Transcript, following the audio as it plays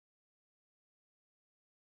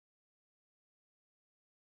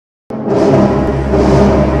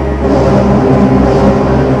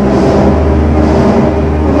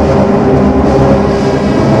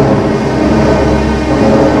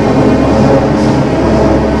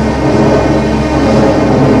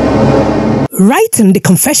Writing the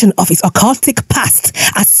confession of his occultic past,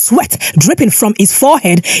 as sweat dripping from his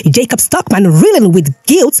forehead, Jacob Stockman, reeling with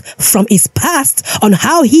guilt from his past on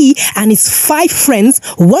how he and his 5 friends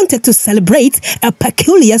wanted to celebrate a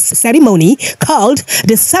peculiar ceremony called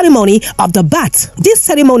the ceremony of the bat. This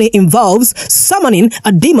ceremony involves summoning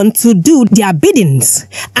a demon to do their biddings,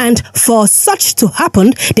 and for such to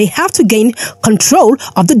happen, they have to gain control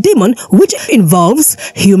of the demon, which involves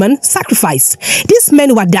human sacrifice. These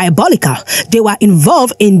men were diabolical. They were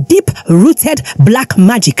involved in deep-rooted black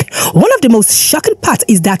magic. One of the most shocking parts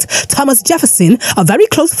is that Thomas Jefferson, a very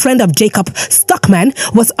close friend of Jacob Stockman,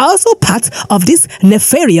 was also part of this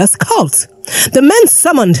nefarious cult. The men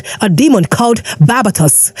summoned a demon called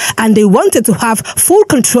Barbathos, and they wanted to have full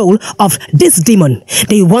control of this demon.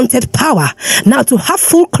 They wanted power. Now, to have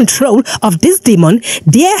full control of this demon,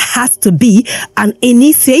 there has to be an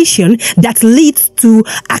initiation that leads to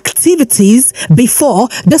activities before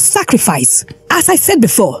the sacrifice. As I said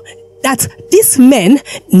before, that these men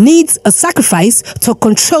needs a sacrifice to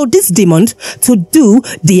control this demon to do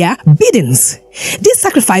their biddings. This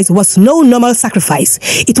sacrifice was no normal sacrifice.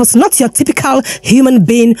 It was not your typical human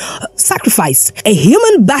being sacrifice. A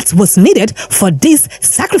human bat was needed for this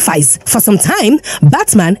sacrifice. For some time,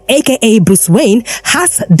 Batman, aka Bruce Wayne,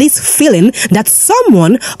 has this feeling that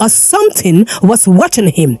someone or something was watching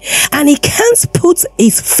him, and he can't put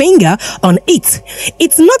his finger on it.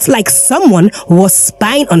 It's not like someone was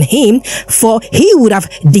spying on him, for he would have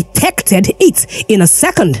detected it in a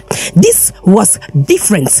second. This was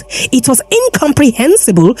different. It was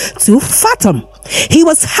incomprehensible to fathom. He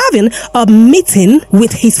was having a meeting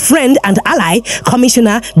with his friend and ally,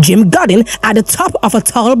 Commissioner Jim Gordon, at the top of a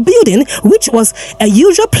tall building, which was a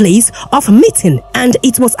usual place of meeting. And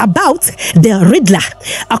it was about the Riddler,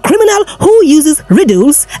 a criminal who uses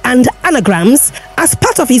riddles and anagrams as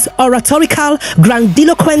part of his oratorical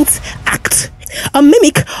grandiloquent act. A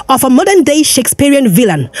mimic of a modern-day Shakespearean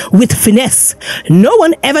villain with finesse. No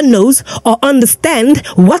one ever knows or understands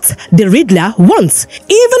what the Riddler wants.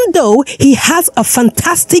 Even though he has a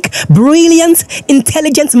fantastic, brilliant,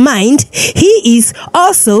 intelligent mind, he is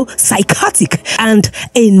also psychotic and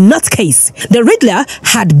a nutcase. The Riddler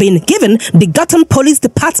had been given the Gotham Police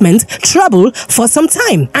Department trouble for some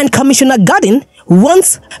time, and Commissioner Gordon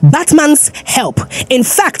wants Batman's help. In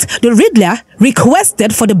fact, the Riddler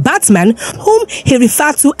requested for the Batman, whom he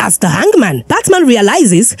referred to as the Hangman. Batman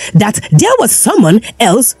realizes that there was someone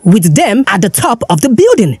else with them at the top of the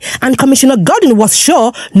building, and Commissioner Gordon was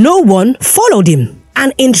sure no one followed him.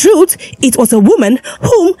 And in truth, it was a woman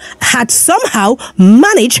whom had somehow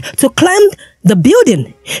managed to climb the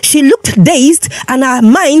building. She looked dazed and her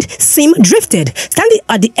mind seemed drifted, standing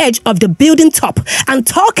at the edge of the building top and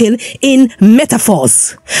talking in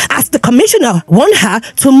metaphors. As the commissioner warned her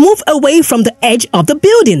to move away from the edge of the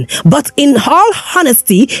building, but in all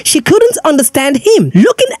honesty, she couldn't understand him.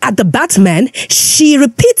 Looking at the Batman, she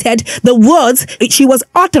repeated the words she was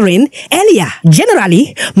uttering earlier.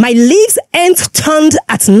 Generally, my leaves ain't turned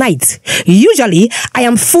at night. Usually, I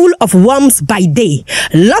am full of worms by day.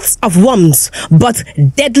 Lots of worms, but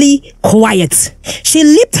deadly quiet. She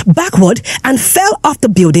leaped backward and fell off the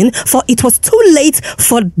building, for it was too late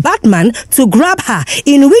for Batman to grab her,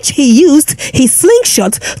 in which he used his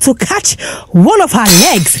slingshot to catch one of her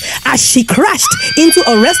legs as she crashed into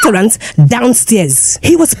a restaurant downstairs.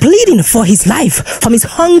 He was pleading for his life from his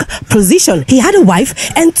hung position. He had a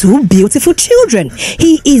wife and 2 beautiful children.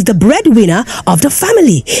 He is the breadwinner of the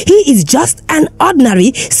family. He is just an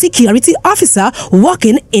ordinary security officer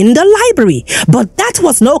working in the library. But that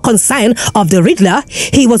was no concern of the Riddler.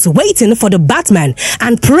 He was waiting for the Batman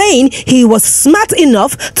and praying he was smart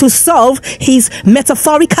enough to solve his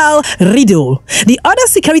metaphorical riddle. The other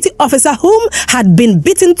security officer, whom had been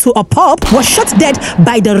beaten to a pulp, was shot dead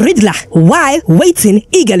by the Riddler while waiting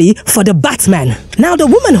eagerly for the Batman. Now, the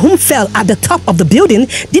woman whom fell at the top of the building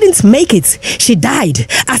didn't make it. She died,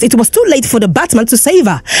 as it was too late for the Batman to save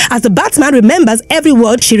her. As the Batman remembers every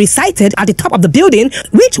word she recited at the top of the building,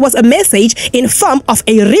 which was a message in form of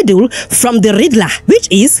a riddle from the Riddler, which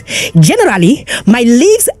is, generally, my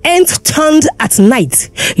leaves ain't turned at night.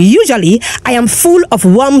 Usually, I am full of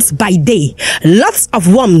worms by day. Lots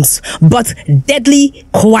of worms, but deadly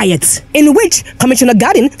quiet. In which Commissioner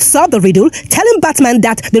Gordon saw the riddle, telling Batman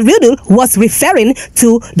that the riddle was referring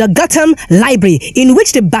to the Gotham Library, in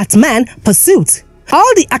which the Batman pursued.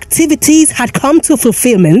 All the activities had come to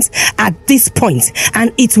fulfillment at this point,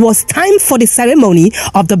 and it was time for the ceremony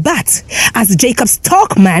of the bat. As Jacob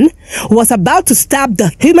Stockman was about to stab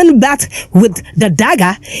the human bat with the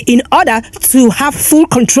dagger in order to have full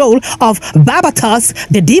control of Barbathos,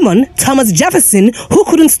 the demon, Thomas Jefferson, who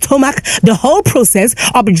couldn't stomach the whole process,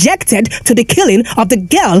 objected to the killing of the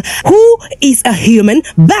girl who is a human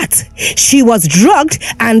bat. She was drugged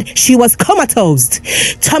and she was comatose.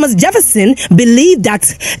 Thomas Jefferson believed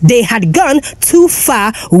that they had gone too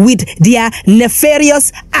far with their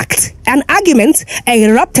nefarious act. An argument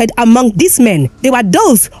erupted among these men. There were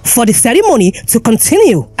those for the ceremony to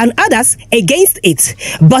continue and others against it.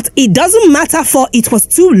 But it doesn't matter, for it was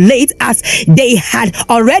too late, as they had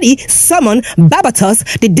already summoned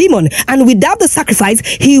Barbathos, the demon, and without the sacrifice,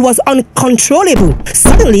 he was uncontrollable.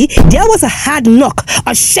 Suddenly, there was a hard knock,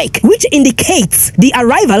 a shake, which indicates the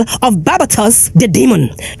arrival of Barbathos, the demon.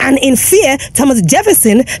 And in fear, Thomas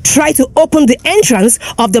Jefferson tried to open the entrance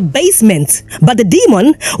of the basement, but the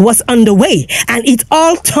demon was on the way, and it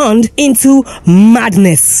all turned into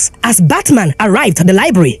madness. As Batman arrived at the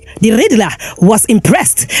library, the Riddler was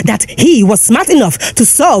impressed that he was smart enough to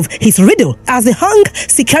solve his riddle. As the hung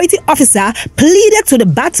security officer pleaded to the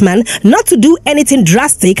Batman not to do anything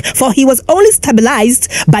drastic, for he was only stabilized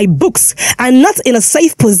by books and not in a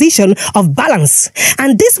safe position of balance.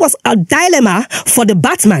 And this was a dilemma for the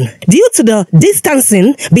Batman due to the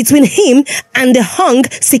distancing between him and the hung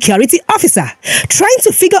security officer. Trying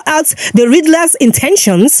to figure out the Riddler's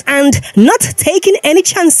intentions and not taking any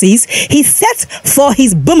chances, he set for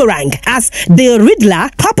his boomerang as the Riddler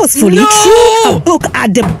purposefully threw a book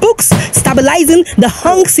at the books, stabilizing the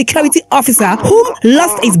hung security officer, whom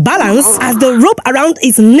lost his balance as the rope around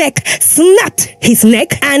his neck snapped his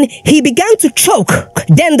neck and he began to choke.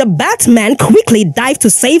 Then the Batman quickly dived to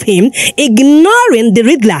save him, ignoring the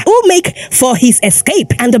Riddler, who made for his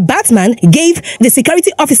escape, and the Batman gave the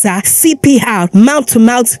security officer CPR,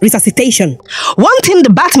 mouth-to-mouth resuscitation. One thing the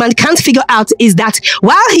Batman can't figure out is that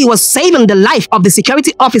while he was saving the life of the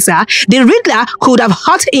security officer, the Riddler could have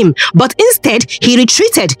hurt him, but instead he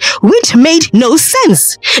retreated, which made no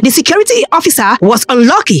sense. The security officer was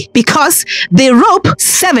unlucky because the rope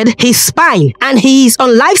severed his spine and he is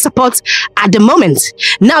on life support at the moment.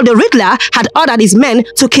 Now the Riddler had ordered his men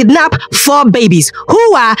to kidnap 4 babies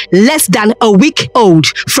who were less than a week old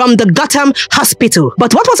from the Gotham hospital.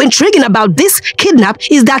 But what was intriguing about this kidnap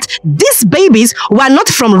is that these babies were not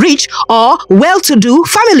from rich or well-to-do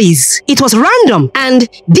families. It was random, and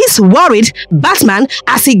this worried Batman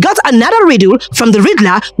as he got another riddle from the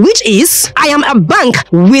Riddler, which is, I am a bank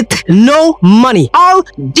with no money, all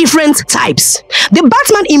different types. The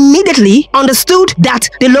Batman immediately understood that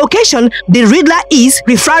the location the Riddler is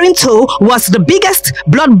referring to was the biggest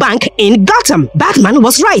blood bank in Gotham. Batman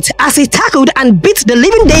was right as he tackled and beat the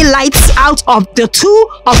living daylights out of the 2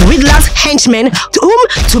 of Riddler's henchmen, to whom,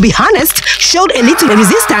 to be honest, showed a little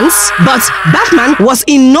resistance. But Batman was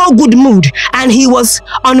in no good mood and he was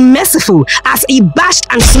unmerciful as he bashed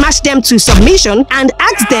and smashed them to submission and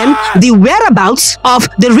asked them the whereabouts of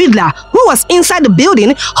the Riddler, who was inside the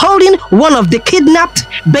building holding one of the kidnapped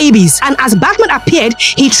babies. And as Batman appeared,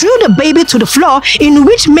 he threw the baby to the floor, in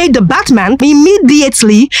which made the Batman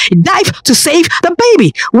immediately dive to save the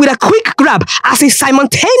baby with a quick grab as he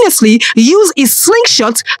simultaneously used his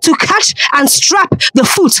slingshot to catch and strap the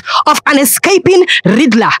foot of an escaping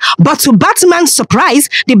Riddler. But to Batman's surprise,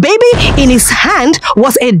 the baby in his hand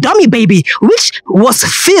was a dummy baby which was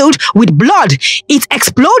filled with blood. It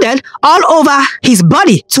exploded all over his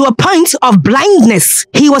body to a point of blindness.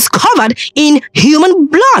 He was covered in human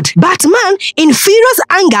blood. Batman, in furious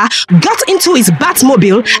anger, got into his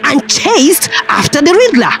Batmobile and chased after the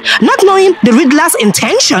Riddler. Not knowing the Riddler's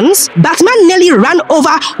intentions, Batman nearly ran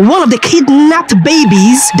over one of the kidnapped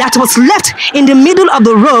babies that was left in the middle of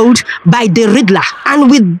the road by the Riddler. And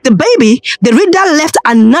with the baby, the Riddler left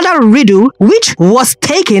another riddle which was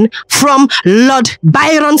taken from Lord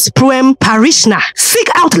Byron's poem Parishna. Seek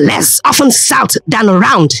out less, often south than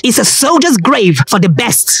around, is a soldier's grave for the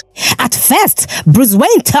best. At first, Bruce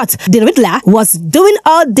Wayne thought the Riddler was doing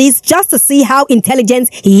all this just to see how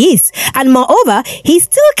intelligent he is. And moreover, he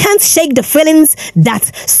still can't shake the feelings that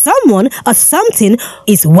someone or something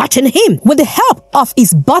is watching him. With the help of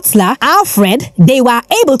his butler, Alfred, they were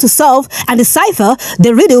able to solve and decipher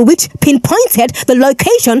the riddle which pinpointed the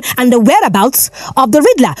location and the whereabouts of the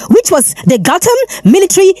Riddler, which was the Gotham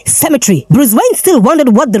Military Cemetery. Bruce Wayne still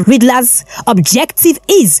wondered what the Riddler's objective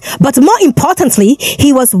is, but more importantly,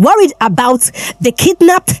 he was worried about the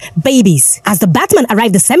kidnapped babies. As the Batman arrived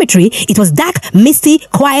at the cemetery, it was dark, misty,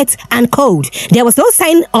 quiet, and cold. There was no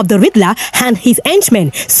sign of the Riddler and his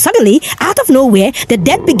henchmen. Suddenly, out of nowhere, the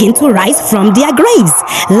dead begin to rise from their graves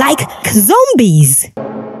like zombies.